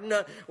garden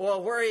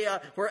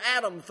where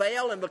Adam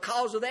fell, and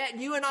because of that,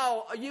 you and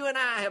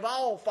I have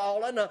all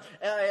fallen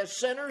as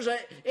sinners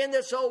in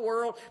this old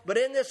world. But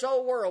in this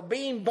old world,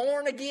 being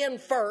born again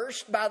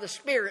first by the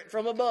Spirit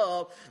from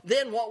above,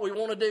 then what we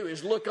want to do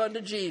is look unto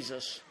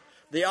Jesus,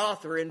 the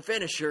author and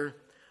finisher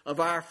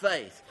of our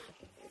faith.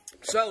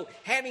 So,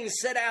 having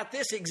set out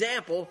this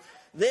example,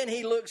 then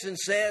he looks and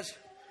says,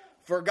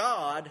 for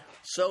God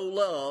so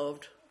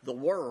loved the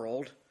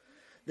world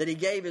that he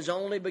gave his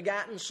only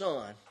begotten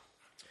Son.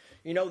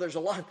 You know, there's a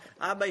lot.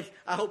 I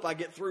hope I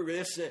get through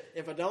this.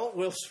 If I don't,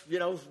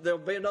 there'll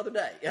be another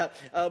day.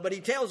 But he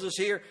tells us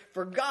here,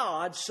 for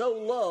God so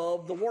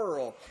loved the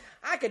world.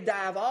 I could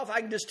dive off. I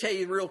can just tell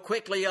you real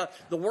quickly,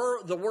 the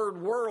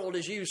word world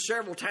is used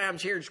several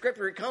times here in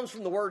Scripture. It comes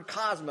from the word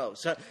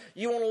cosmos.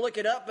 You want to look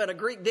it up in a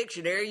Greek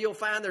dictionary, you'll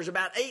find there's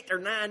about 8 or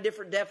 9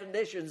 different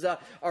definitions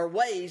or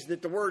ways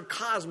that the word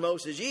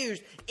cosmos is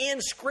used in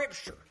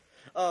Scripture.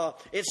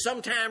 It's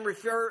sometimes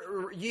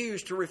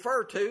used to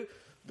refer to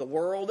the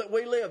world that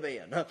we live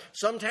in.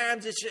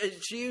 Sometimes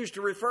it's used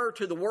to refer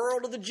to the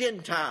world of the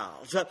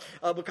Gentiles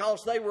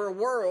because they were a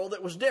world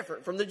that was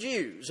different from the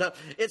Jews.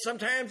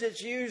 Sometimes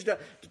it's used to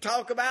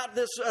talk about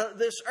this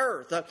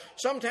earth.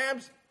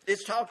 Sometimes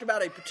it's talked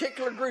about a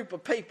particular group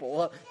of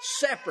people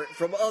separate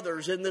from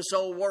others in this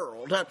old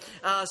world.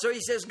 So he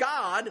says,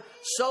 God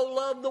so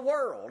loved the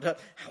world.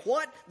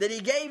 What? That he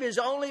gave his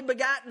only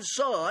begotten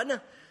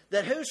Son,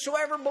 that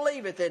whosoever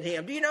believeth in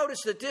him. Do you notice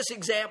that this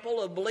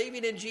example of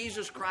believing in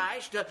Jesus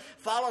Christ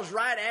follows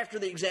right after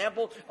the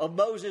example of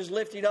Moses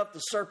lifting up the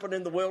serpent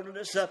in the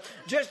wilderness?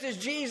 Just as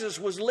Jesus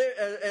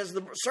as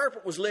the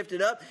serpent was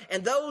lifted up,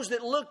 and those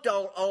that looked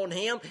on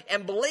him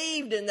and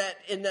believed in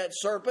that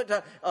serpent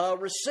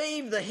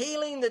received the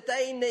healing that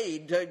they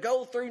need to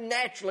go through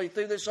naturally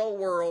through this old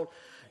world.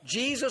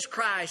 Jesus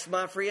Christ,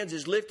 my friends,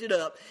 is lifted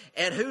up,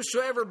 and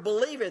whosoever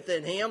believeth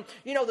in him,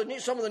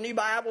 some of the new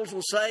Bibles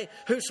will say,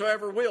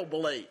 whosoever will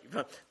believe.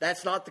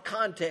 That's not the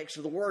context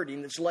of the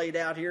wording that's laid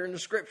out here in the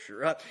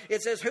Scripture.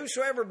 It says,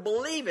 whosoever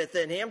believeth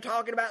in him,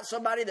 talking about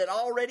somebody that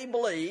already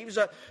believes,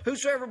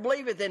 whosoever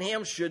believeth in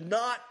him should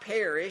not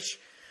perish.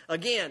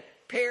 Again,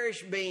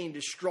 perish being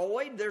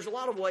destroyed. There's a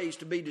lot of ways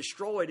to be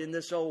destroyed in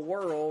this old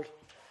world.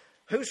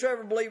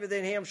 Whosoever believeth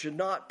in him should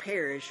not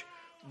perish,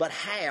 but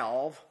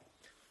have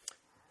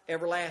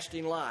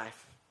everlasting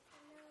life.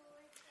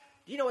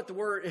 You know what the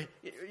word,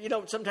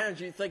 sometimes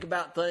you think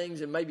about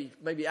things, and maybe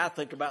I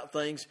think about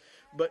things,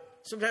 but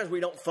sometimes we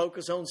don't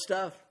focus on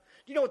stuff.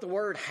 Do you know what the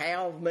word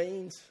have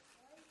means?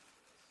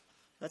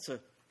 That's a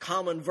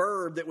common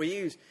verb that we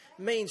use.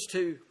 It means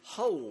to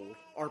hold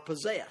or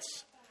possess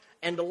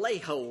and to lay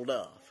hold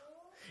of.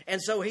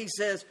 And so he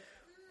says,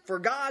 for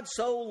God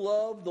so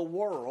loved the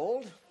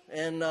world,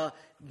 and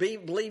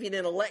believing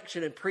in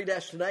election and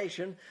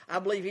predestination, I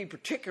believe he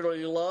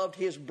particularly loved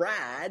his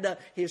bride,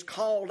 his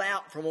called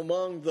out from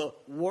among the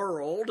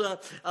world,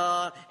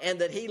 and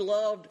that he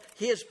loved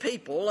his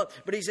people.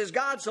 But he says,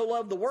 God so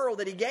loved the world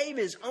that he gave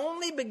his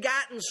only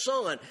begotten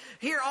Son.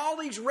 Here, all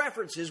these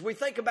references, we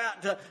think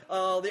about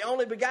the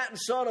only begotten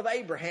son of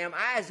Abraham,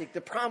 Isaac,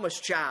 the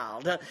promised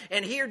child.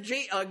 And here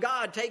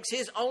God takes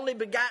his only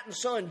begotten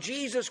Son,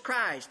 Jesus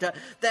Christ,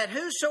 that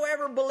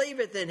whosoever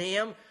believeth in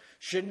him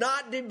should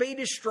not be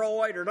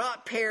destroyed or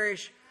not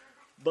perish,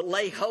 but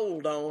lay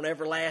hold on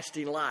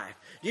everlasting life.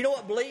 Do you know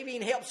what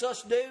believing helps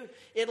us do?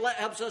 It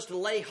helps us to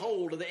lay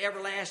hold of the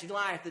everlasting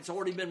life that's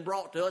already been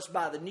brought to us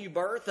by the new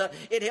birth.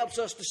 It helps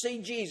us to see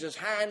Jesus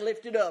high and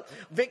lifted up,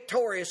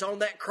 victorious on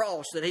that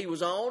cross that he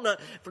was on.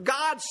 For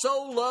God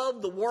so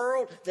loved the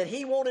world that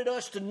he wanted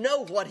us to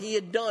know what he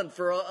had done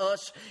for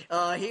us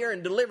here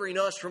in delivering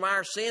us from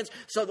our sins,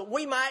 so that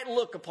we might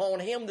look upon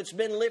him that's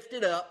been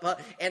lifted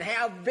up and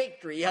have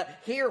victory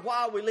here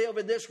while we live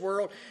in this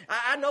world.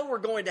 I know we're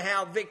going to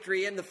have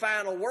victory in the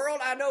final world.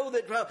 I know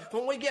that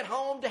when we get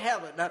home to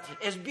heaven,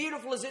 as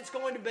beautiful as it's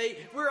going to be,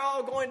 we're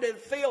all going to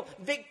feel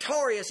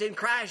victorious in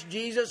Christ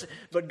Jesus.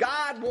 But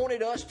God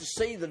wanted us to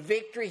see the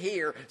victory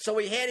here, so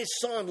he had his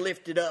Son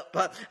lifted up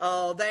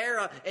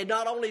there, and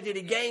not only did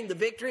he gain the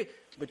victory,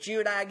 but you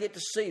and I get to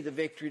see the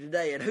victory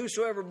today. And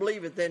whosoever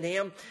believeth in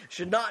him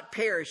should not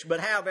perish, but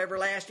have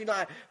everlasting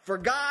life. For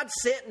God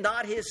sent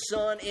not his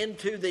Son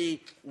into the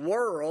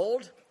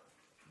world.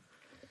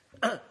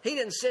 He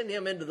didn't send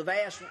him into the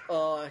vast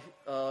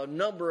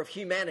number of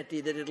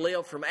humanity that had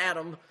lived from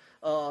Adam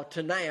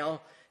to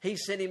now. He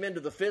sent him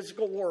into the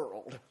physical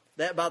world.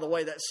 That, by the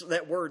way,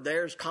 that word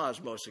there is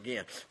cosmos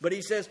again. But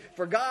he says,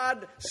 for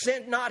God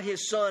sent not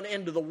his Son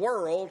into the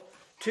world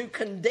to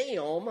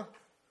condemn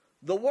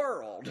the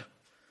world.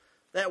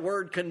 That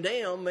word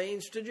condemn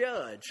means to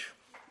judge.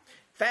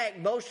 In fact,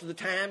 most of the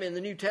time in the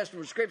New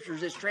Testament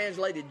Scriptures, it's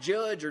translated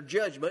judge or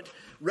judgment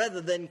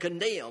rather than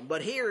condemn.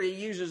 But here he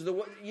uses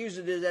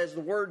it as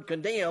the word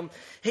condemn.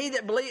 He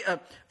that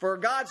for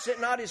God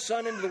sent not his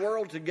Son into the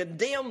world to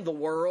condemn the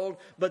world,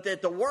 but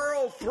that the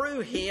world through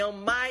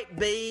him might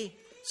be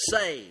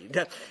saved.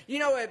 You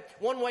know,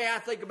 one way I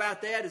think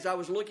about that is I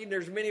was looking,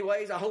 there's many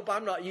ways. I hope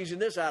I'm not using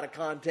this out of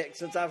context,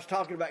 since I was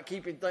talking about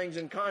keeping things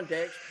in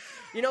context.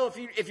 You know,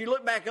 if you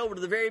look back over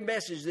to the very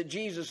message that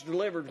Jesus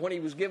delivered when he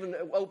was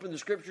opened the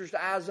Scriptures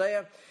to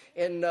Isaiah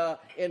in the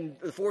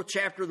 4th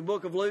chapter of the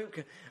book of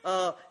Luke,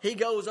 he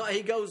goes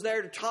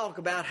there to talk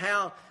about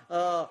how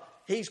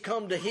he's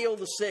come to heal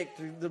the sick,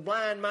 the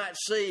blind might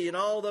see, and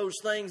all those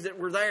things that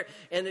were there.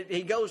 And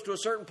he goes to a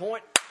certain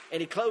point,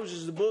 and he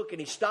closes the book and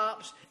he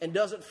stops and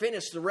doesn't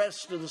finish the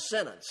rest of the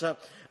sentence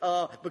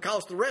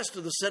because the rest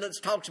of the sentence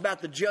talks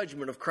about the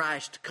judgment of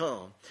Christ to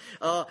come.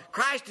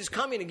 Christ is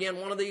coming again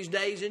one of these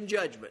days in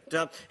judgment.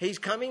 He's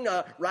coming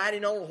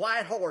riding on a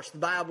white horse,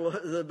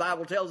 the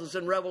Bible tells us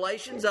in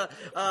Revelations,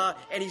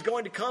 and he's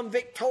going to come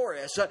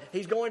victorious.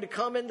 He's going to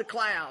come in the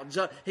clouds.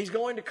 He's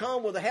going to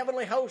come with a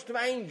heavenly host of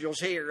angels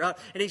here,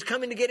 and he's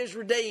coming to get his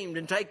redeemed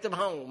and take them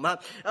home.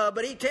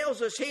 But he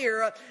tells us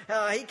here,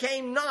 he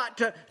came not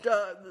to,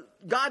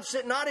 God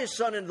sent not his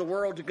Son into the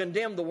world to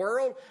condemn the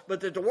world,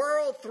 but that the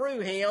world through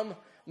him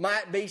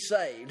might be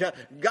saved.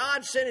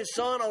 God sent his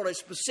Son on a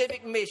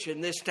specific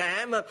mission this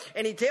time,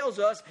 and he tells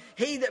us,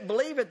 he that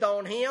believeth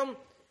on him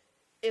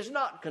is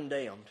not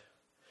condemned.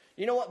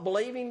 You know what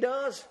believing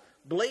does?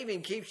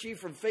 Believing keeps you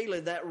from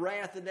feeling that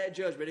wrath and that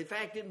judgment. In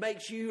fact, it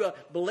makes you,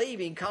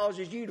 believing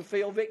causes you to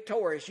feel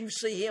victorious. You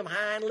see him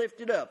high and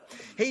lifted up.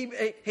 He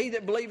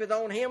that believeth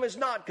on him is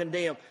not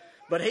condemned,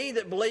 but he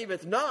that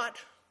believeth not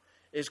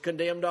is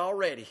condemned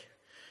already.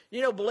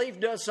 You know, belief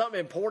does something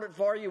important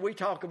for you. We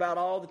talk about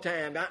all the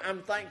time. I'm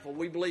thankful.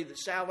 We believe that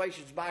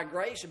salvation is by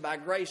grace and by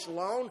grace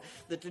alone,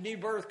 that the new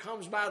birth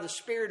comes by the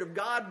Spirit of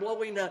God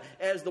blowing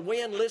as the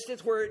wind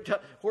listeth where it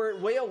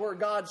will, where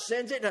God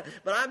sends it.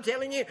 But I'm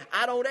telling you,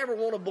 I don't ever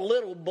want to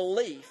belittle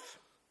belief.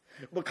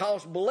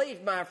 Because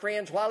belief, my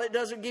friends, while it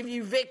doesn't give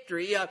you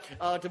victory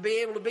to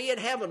be able to be in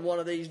heaven one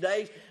of these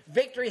days,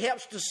 victory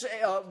helps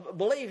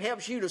belief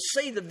helps you to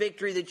see the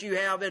victory that you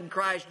have in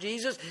Christ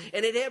Jesus,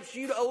 and it helps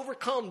you to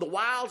overcome the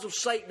wiles of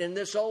Satan in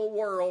this old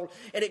world,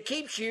 and it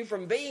keeps you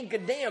from being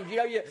condemned. You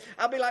know,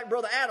 I'll be like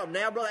Brother Adam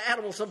now. Brother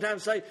Adam will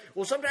sometimes say,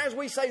 well, sometimes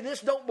we say this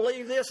don't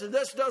believe this, and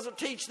this doesn't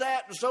teach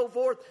that, and so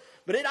forth.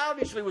 But it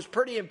obviously was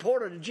pretty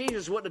important, and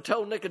Jesus wouldn't have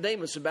told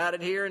Nicodemus about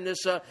it here in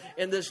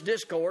this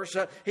discourse.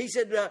 He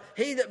said,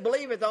 he that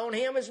believeth on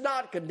him is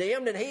not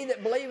condemned, and he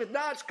that believeth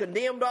not is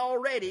condemned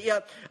already,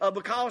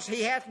 because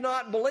he hath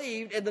not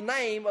believed in the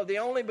name of the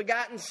only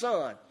begotten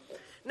Son.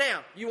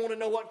 Now, you want to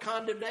know what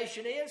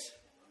condemnation is?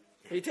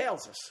 He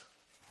tells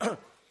us.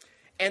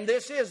 And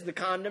this is the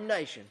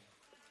condemnation,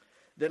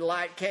 that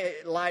light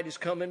has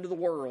come into the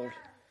world,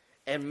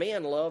 and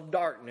men love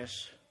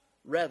darkness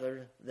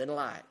rather than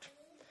light,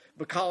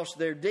 because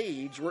their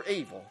deeds were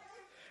evil.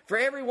 For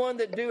everyone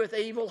that doeth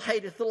evil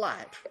hateth the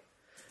light,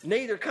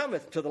 neither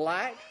cometh to the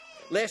light,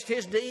 lest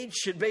his deeds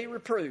should be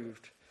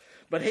reproved.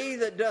 But he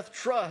that doeth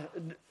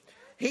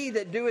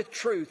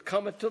truth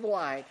cometh to the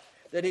light,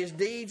 that his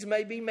deeds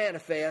may be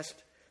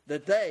manifest,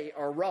 that they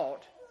are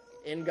wrought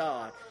in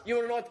God. You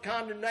want to know what the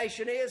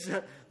condemnation is?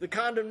 The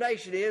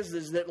condemnation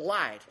is that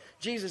light.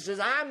 Jesus says,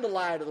 I'm the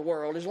light of the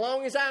world. As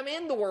long as I'm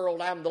in the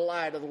world, I'm the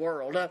light of the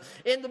world.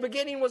 In the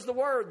beginning was the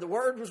Word. The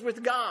Word was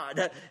with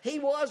God. He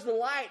was the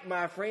light,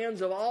 my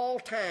friends, of all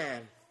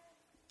time.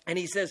 And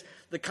he says,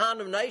 the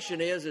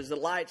condemnation is the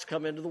light's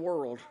come into the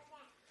world,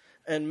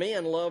 and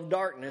men love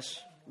darkness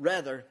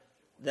rather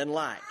than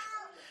light.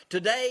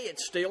 Today,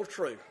 it's still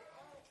true.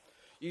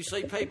 You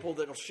see people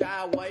that will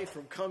shy away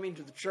from coming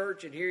to the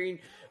church and hearing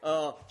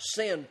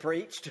sin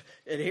preached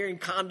and hearing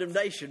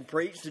condemnation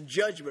preached and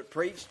judgment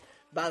preached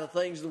by the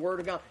things of the Word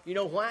of God. You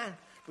know why?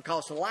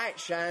 Because the light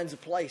shines a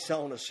place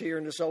on us here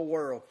in this old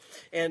world.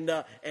 And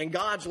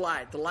God's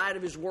light, the light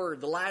of His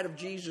Word, the light of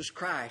Jesus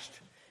Christ,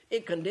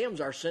 it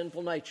condemns our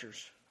sinful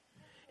natures.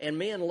 And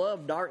men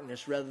love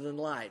darkness rather than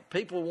light.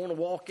 People want to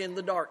walk in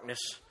the darkness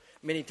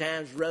many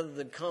times rather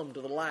than come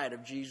to the light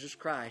of Jesus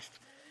Christ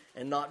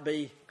and not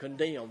be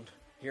condemned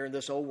here in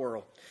this old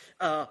world.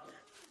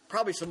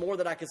 Probably some more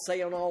that I could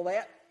say on all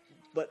that,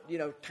 but,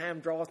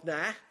 time draweth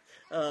nigh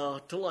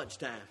to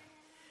lunchtime.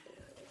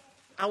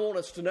 I want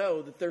us to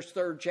know that this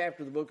third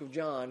chapter of the book of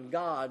John,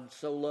 God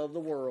so loved the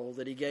world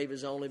that He gave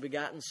His only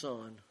begotten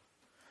Son,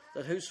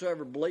 that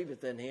whosoever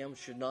believeth in Him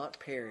should not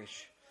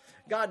perish.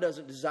 God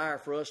doesn't desire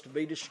for us to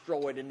be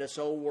destroyed in this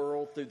old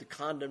world through the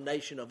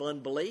condemnation of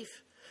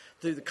unbelief,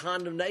 through the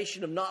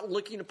condemnation of not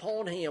looking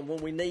upon Him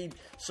when we need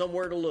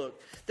somewhere to look.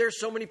 There's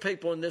so many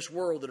people in this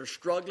world that are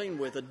struggling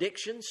with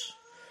addictions,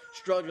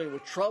 struggling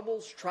with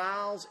troubles,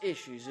 trials,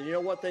 issues. And you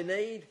know what they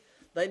need?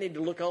 They need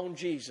to look on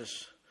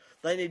Jesus.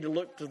 They need to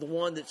look to the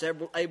one that's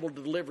able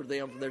to deliver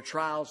them from their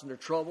trials and their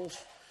troubles,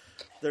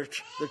 their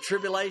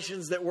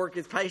tribulations that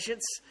worketh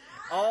patience,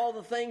 all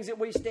the things that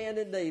we stand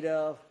in need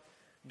of.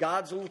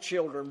 God's little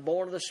children,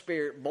 born of the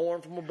Spirit,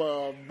 born from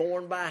above,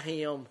 born by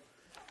Him,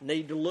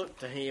 need to look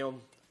to Him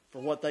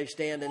for what they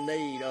stand in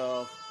need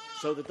of,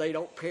 so that they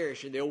don't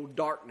perish in the old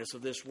darkness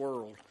of this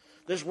world.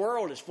 This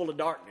world is full of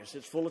darkness.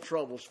 It's full of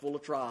troubles, full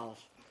of trials.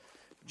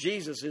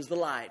 Jesus is the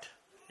light,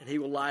 and He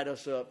will light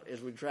us up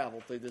as we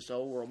travel through this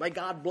old world. May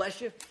God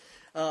bless you.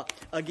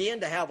 Again,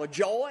 to have a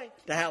joy,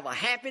 to have a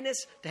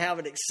happiness, to have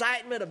an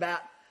excitement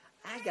about,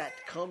 I got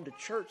to come to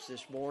church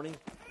this morning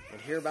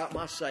and hear about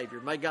my Savior.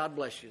 May God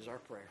bless you is our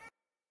prayer.